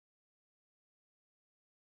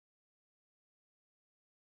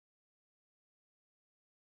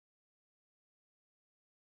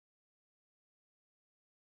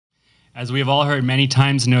As we have all heard many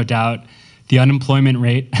times, no doubt, the unemployment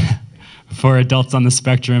rate for adults on the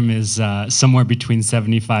spectrum is somewhere between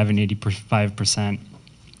 75 and 85%,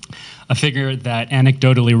 a figure that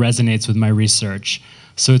anecdotally resonates with my research.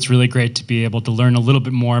 So it's really great to be able to learn a little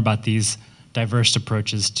bit more about these diverse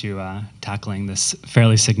approaches to tackling this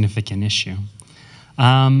fairly significant issue.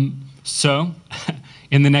 So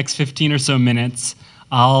in the next 15 or so minutes,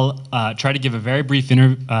 I'll try to give a very brief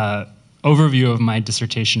overview of my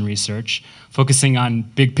dissertation research, focusing on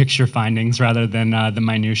big picture findings rather than the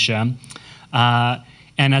minutiae. And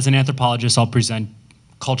as an anthropologist, I'll present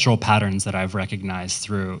cultural patterns that I've recognized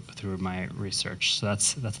through my research. So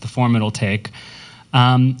that's the form it'll take.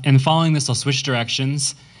 And following this, I'll switch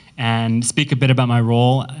directions and speak a bit about my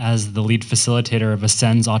role as the lead facilitator of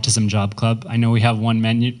Ascend's Autism Job Club. I know we have one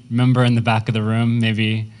member in the back of the room,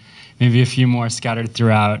 maybe a few more scattered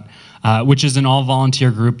throughout, which is an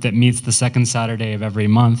all-volunteer group that meets the second Saturday of every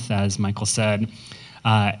month, as Michael said,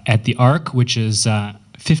 at the ARC, which is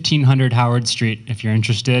 1500 Howard Street, if you're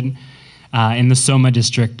interested, in the Soma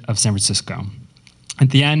district of San Francisco. At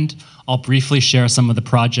the end, I'll briefly share some of the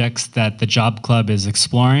projects that the Job Club is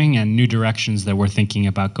exploring and new directions that we're thinking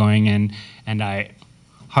about going in, and I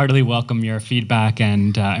heartily welcome your feedback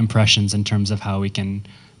and impressions in terms of how we can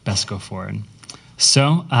best go forward.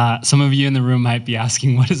 So, some of you in the room might be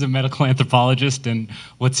asking, what is a medical anthropologist and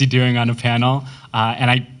what's he doing on a panel?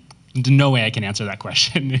 And no way I can answer that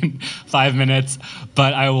question in 5 minutes,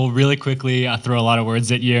 but I will really quickly throw a lot of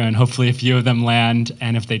words at you, and hopefully a few of them land,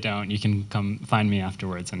 and if they don't, you can come find me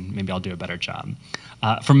afterwards, and maybe I'll do a better job.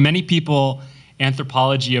 For many people,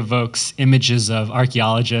 anthropology evokes images of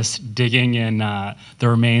archaeologists digging in the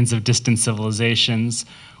remains of distant civilizations,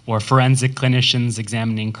 or forensic clinicians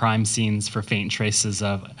examining crime scenes for faint traces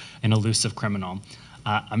of an elusive criminal.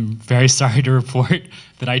 I'm very sorry to report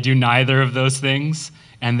that I do neither of those things,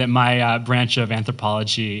 and that my branch of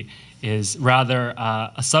anthropology is rather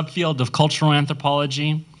a subfield of cultural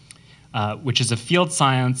anthropology, which is a field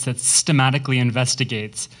science that systematically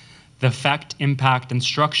investigates the effect, impact, and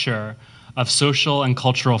structure of social and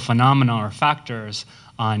cultural phenomena or factors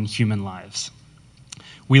on human lives.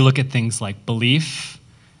 We look at things like belief,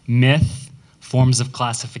 myth, forms of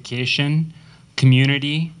classification,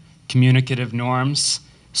 community, communicative norms,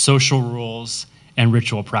 social rules, and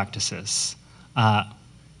ritual practices.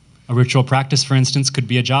 A ritual practice, for instance, could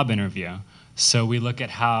be a job interview. So we look at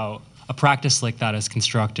how a practice like that is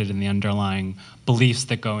constructed and the underlying beliefs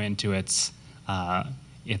that go into its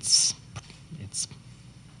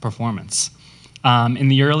performance. In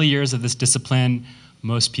the early years of this discipline,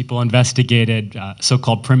 most people investigated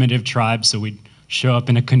so-called primitive tribes, so we'd show up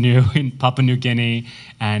in a canoe in Papua New Guinea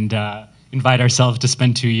and invite ourselves to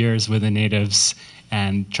spend 2 years with the natives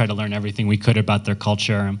and try to learn everything we could about their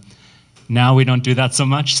culture. Now we don't do that so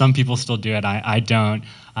much. Some people still do it, I don't.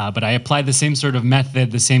 But I apply the same sort of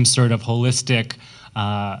method, the same sort of holistic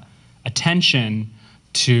attention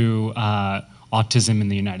to autism in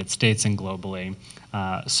the United States and globally.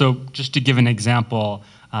 So just to give an example,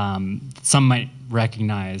 some might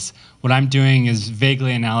recognize, what I'm doing is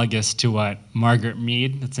vaguely analogous to what Margaret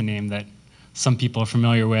Mead, that's a name that some people are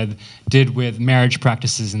familiar with, did with marriage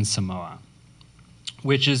practices in Samoa,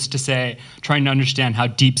 which is to say, trying to understand how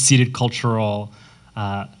deep-seated cultural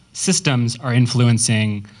systems are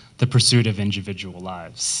influencing the pursuit of individual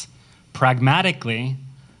lives. Pragmatically,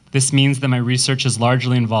 this means that my research has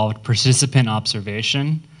largely involved participant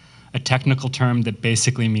observation, a technical term that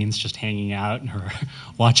basically means just hanging out or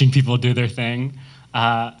watching people do their thing,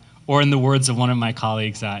 or in the words of one of my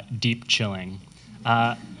colleagues, deep chilling,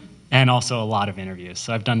 and also a lot of interviews.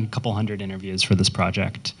 So I've done a couple hundred interviews for this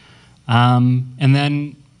project. And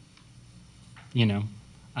then, you know,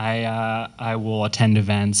 I will attend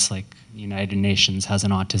events like the United Nations has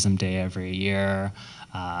an Autism Day every year.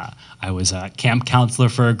 I was a camp counselor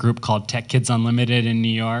for a group called Tech Kids Unlimited in New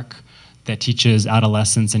York that teaches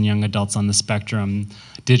adolescents and young adults on the spectrum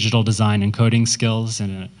digital design and coding skills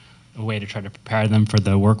and a way to try to prepare them for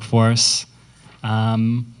the workforce.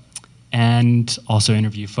 And also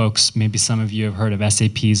interview folks, maybe some of you have heard of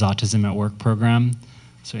SAP's Autism at Work program,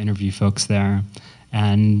 so interview folks there.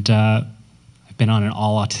 And I've been on an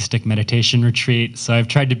all-autistic meditation retreat, so I've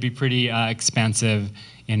tried to be pretty expansive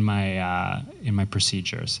in my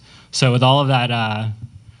procedures. So with all of that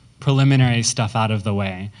preliminary stuff out of the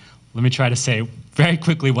way, let me try to say very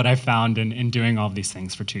quickly what I found in doing all of these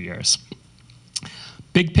things for 2 years.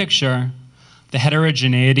 Big picture, the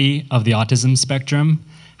heterogeneity of the autism spectrum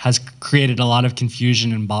has created a lot of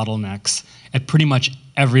confusion and bottlenecks at pretty much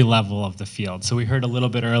every level of the field. So we heard a little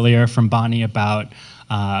bit earlier from Bonnie about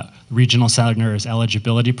regional centers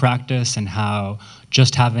eligibility practice and how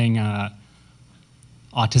just having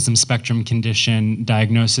autism spectrum condition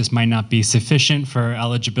diagnosis might not be sufficient for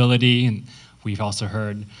eligibility. And we've also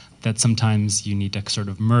heard that sometimes you need to sort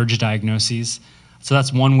of merge diagnoses. So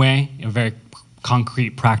that's one way, a very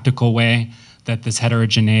concrete, practical way that this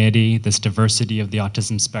heterogeneity, this diversity of the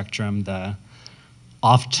autism spectrum, the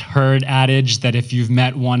oft heard adage that if you've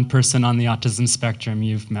met one person on the autism spectrum,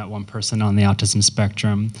 you've met one person on the autism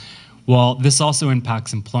spectrum. Well, this also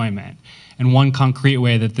impacts employment. And one concrete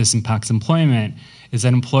way that this impacts employment is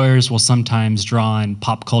that employers will sometimes draw on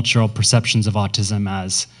pop cultural perceptions of autism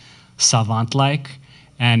as savant-like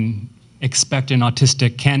and expect an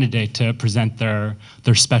autistic candidate to present their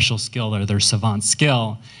special skill or their savant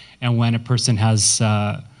skill. And when a person has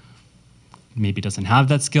maybe doesn't have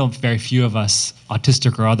that skill, very few of us,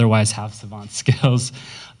 autistic or otherwise, have savant skills,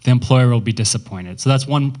 the employer will be disappointed. So that's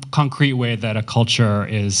one concrete way that a culture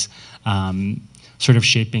is sort of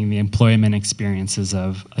shaping the employment experiences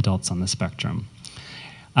of adults on the spectrum.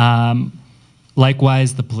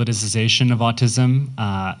 Likewise, the politicization of autism,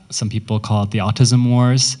 some people call it the autism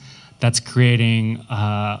wars, that's creating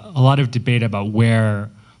a lot of debate about where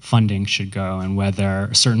funding should go and whether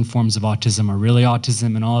certain forms of autism are really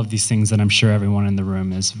autism and all of these things that I'm sure everyone in the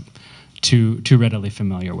room is too readily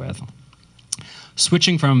familiar with.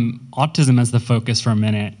 Switching from autism as the focus for a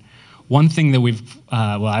minute, one thing that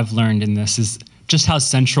I've learned in this is just how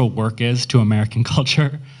central work is to American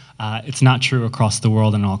culture. It's not true across the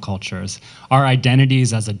world in all cultures. Our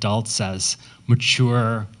identities as adults, as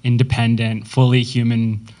mature, independent, fully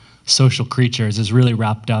human social creatures is really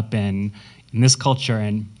wrapped up in this culture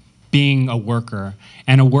and being a worker,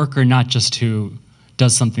 and a worker not just who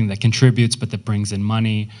does something that contributes but that brings in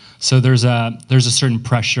money. So there's a certain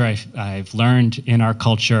pressure I've learned in our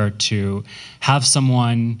culture to have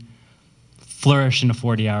someone flourish in a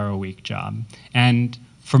 40-hour-a-week job. And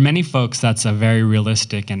for many folks, that's a very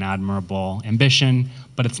realistic and admirable ambition,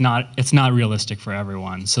 but it's not realistic for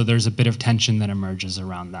everyone. So there's a bit of tension that emerges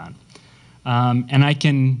around that. And I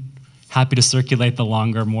can happy to circulate the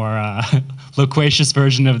longer, more loquacious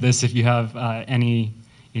version of this if you have any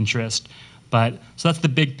interest. So that's the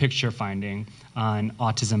big picture finding on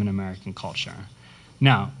autism in American culture.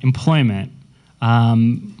 Now, employment.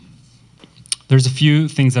 There's a few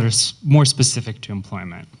things that are more specific to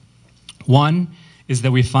employment. One is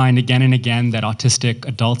that we find again and again that autistic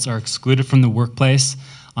adults are excluded from the workplace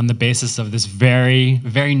on the basis of this very,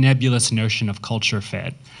 very nebulous notion of culture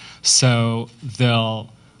fit. So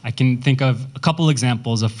I can think of a couple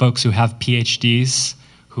examples of folks who have PhDs,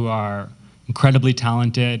 who are incredibly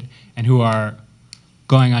talented, and who are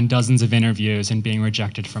going on dozens of interviews and being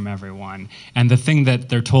rejected from everyone. And the thing that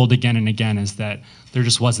they're told again and again is that there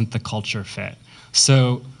just wasn't the culture fit.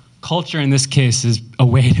 So culture in this case is a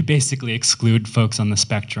way to basically exclude folks on the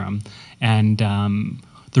spectrum. And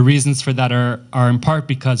the reasons for that are in part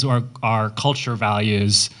because our culture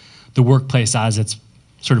values the workplace as its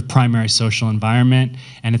sort of primary social environment,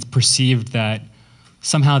 and it's perceived that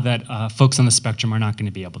somehow that folks on the spectrum are not going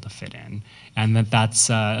to be able to fit in, and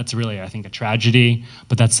that's really, I think, a tragedy.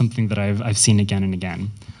 But that's something that I've seen again and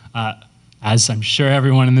again. As I'm sure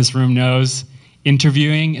everyone in this room knows,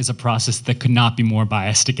 interviewing is a process that could not be more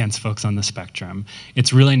biased against folks on the spectrum.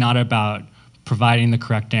 It's really not about providing the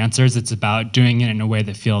correct answers. It's about doing it in a way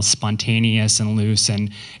that feels spontaneous and loose,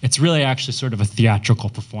 and it's really actually sort of a theatrical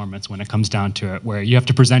performance when it comes down to it, where you have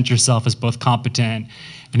to present yourself as both competent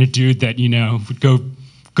and a dude that, you know, would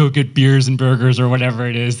go get beers and burgers or whatever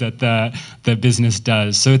it is that the business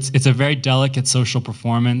does. So it's a very delicate social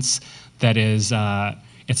performance that is,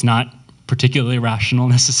 it's not particularly rational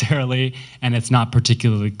necessarily, and it's not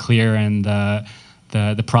particularly clear, and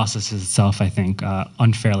the process is itself, I think,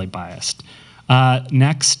 unfairly biased.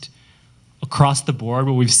 Next, across the board,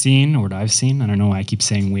 what we've seen, or what I've seen, I don't know why I keep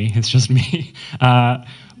saying we, it's just me,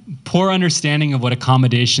 poor understanding of what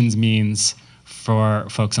accommodations means for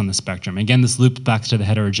folks on the spectrum. Again, this loops back to the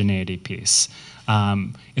heterogeneity piece.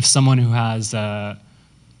 If someone who has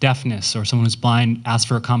deafness or someone who's blind asks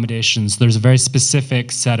for accommodations, there's a very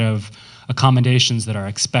specific set of accommodations that are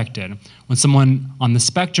expected. When someone on the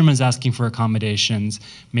spectrum is asking for accommodations,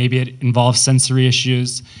 maybe it involves sensory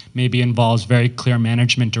issues, maybe it involves very clear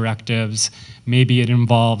management directives, maybe it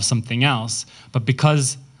involves something else. But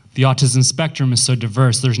because the autism spectrum is so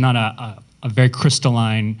diverse, there's not a very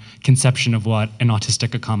crystalline conception of what an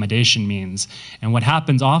autistic accommodation means. And what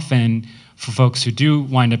happens often for folks who do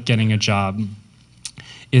wind up getting a job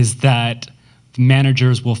is that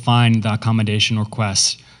managers will find the accommodation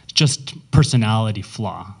requests just personality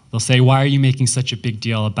flaw. They'll say, why are you making such a big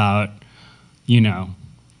deal about, you know,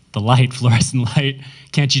 the light, fluorescent light?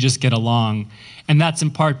 Can't you just get along? And that's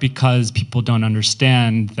in part because people don't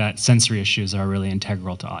understand that sensory issues are really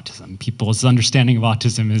integral to autism. People's understanding of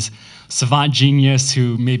autism is savant genius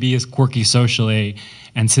who maybe is quirky socially,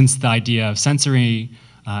 and since the idea of sensory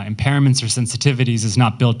impairments or sensitivities is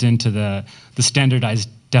not built into the standardized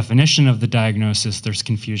definition of the diagnosis, there's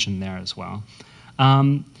confusion there as well.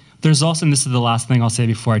 There's also, and this is the last thing I'll say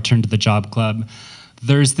before I turn to the job club,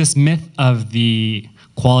 there's this myth of the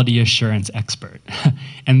quality assurance expert.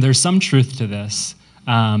 And there's some truth to this,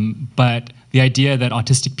 but the idea that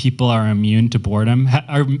autistic people are immune to boredom,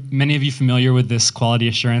 are many of you familiar with this quality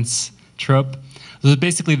assurance trope? There's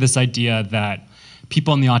basically this idea that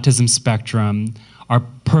people in the autism spectrum are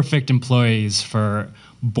perfect employees for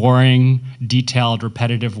boring, detailed,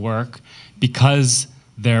 repetitive work because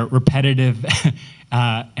they're repetitive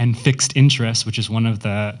and fixed interests, which is one of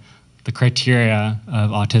the criteria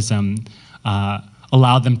of autism,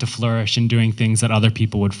 allow them to flourish in doing things that other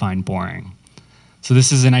people would find boring. So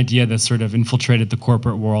this is an idea that sort of infiltrated the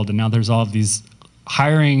corporate world, and now there's all of these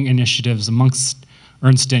hiring initiatives amongst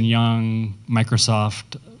Ernst & Young,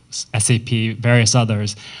 Microsoft, SAP, various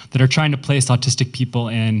others, that are trying to place autistic people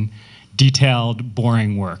in detailed,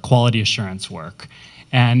 boring work, quality assurance work.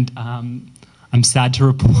 And I'm sad to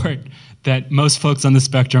report that most folks on the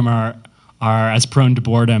spectrum are as prone to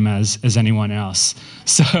boredom as anyone else.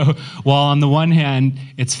 So while on the one hand,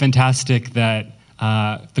 it's fantastic that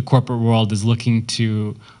the corporate world is looking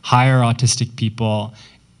to hire autistic people,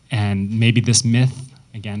 and maybe this myth,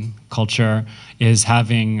 again, culture, is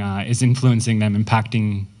influencing them,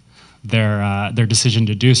 impacting their decision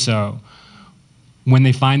to do so. When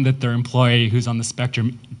they find that their employee who's on the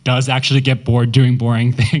spectrum does actually get bored doing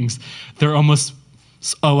boring things, they're almost,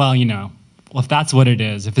 oh, well, you know, well, if that's what it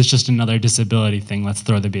is, if it's just another disability thing, let's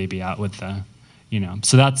throw the baby out with the, you know.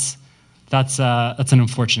 So that's an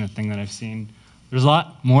unfortunate thing that I've seen. There's a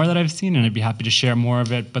lot more that I've seen, and I'd be happy to share more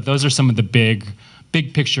of it, but those are some of the big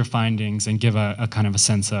picture findings and give a kind of a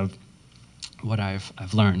sense of what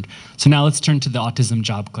I've learned. So now let's turn to the Autism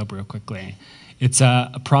Job Club real quickly. It's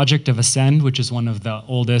a project of Ascend, which is one of the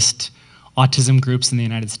oldest autism groups in the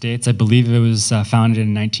United States. I believe it was founded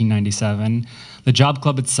in 1997. The Job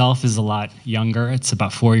Club itself is a lot younger. It's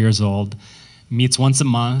about 4 years old, meets once a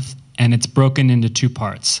month, and it's broken into two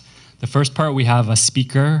parts. The first part, we have a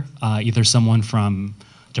speaker, either someone from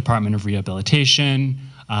Department of Rehabilitation.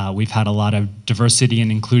 We've had a lot of diversity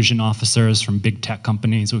and inclusion officers from big tech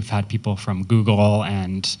companies. We've had people from Google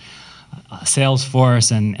and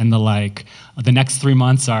Salesforce and the like. The next 3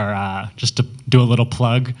 months are, just to do a little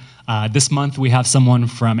plug, this month we have someone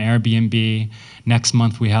from Airbnb, next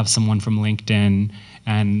month we have someone from LinkedIn,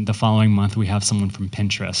 and the following month we have someone from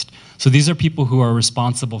Pinterest. So these are people who are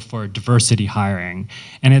responsible for diversity hiring,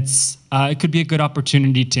 and it could be a good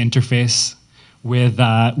opportunity to interface with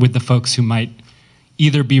the folks who might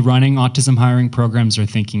either be running autism hiring programs or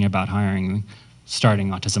thinking about starting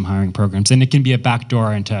autism hiring programs, and it can be a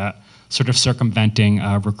backdoor into sort of circumventing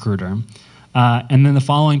a recruiter. And then the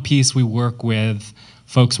following piece, we work with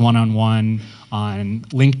folks one-on-one on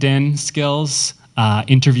LinkedIn skills,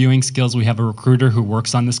 interviewing skills. We have a recruiter who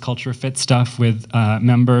works on this culture fit stuff with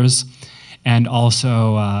members, and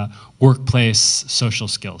also workplace social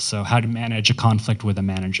skills, so how to manage a conflict with a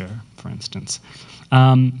manager, for instance.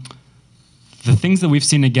 The things that we've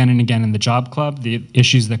seen again and again in the Job Club, the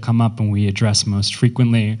issues that come up and we address most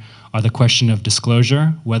frequently, are the question of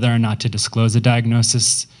disclosure, whether or not to disclose a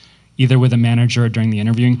diagnosis, either with a manager or during the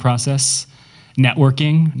interviewing process.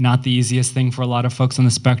 Networking, not the easiest thing for a lot of folks on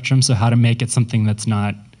the spectrum, so how to make it something that's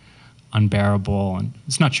not unbearable. And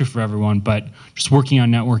it's not true for everyone, but just working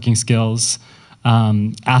on networking skills,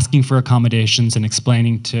 asking for accommodations and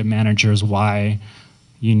explaining to managers why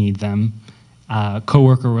you need them,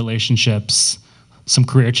 coworker relationships, some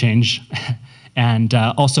career change, and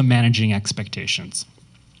also managing expectations,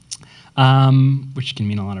 which can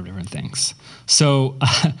mean a lot of different things. So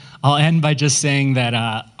I'll end by just saying that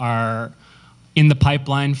in the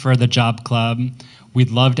pipeline for the Job Club,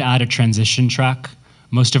 we'd love to add a transition track.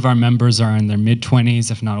 Most of our members are in their mid-20s,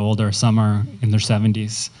 if not older. Some are in their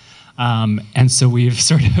 70s. And so we've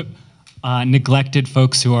sort of neglected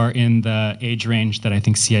folks who are in the age range that I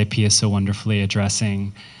think CIP is so wonderfully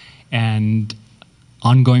addressing, and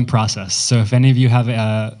ongoing process. So if any of you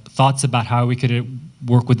have thoughts about how we could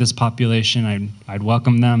work with this population, I'd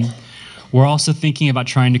welcome them. We're also thinking about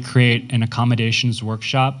trying to create an accommodations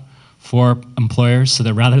workshop for employers, so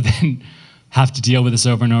that rather than have to deal with this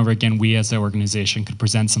over and over again, we as an organization could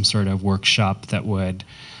present some sort of workshop that would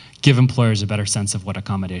give employers a better sense of what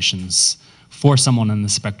accommodations for someone on the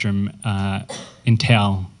spectrum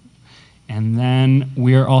entail. And then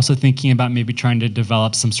we're also thinking about maybe trying to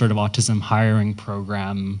develop some sort of autism hiring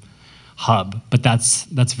program hub, but that's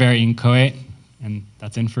very inchoate, and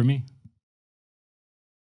that's in for me.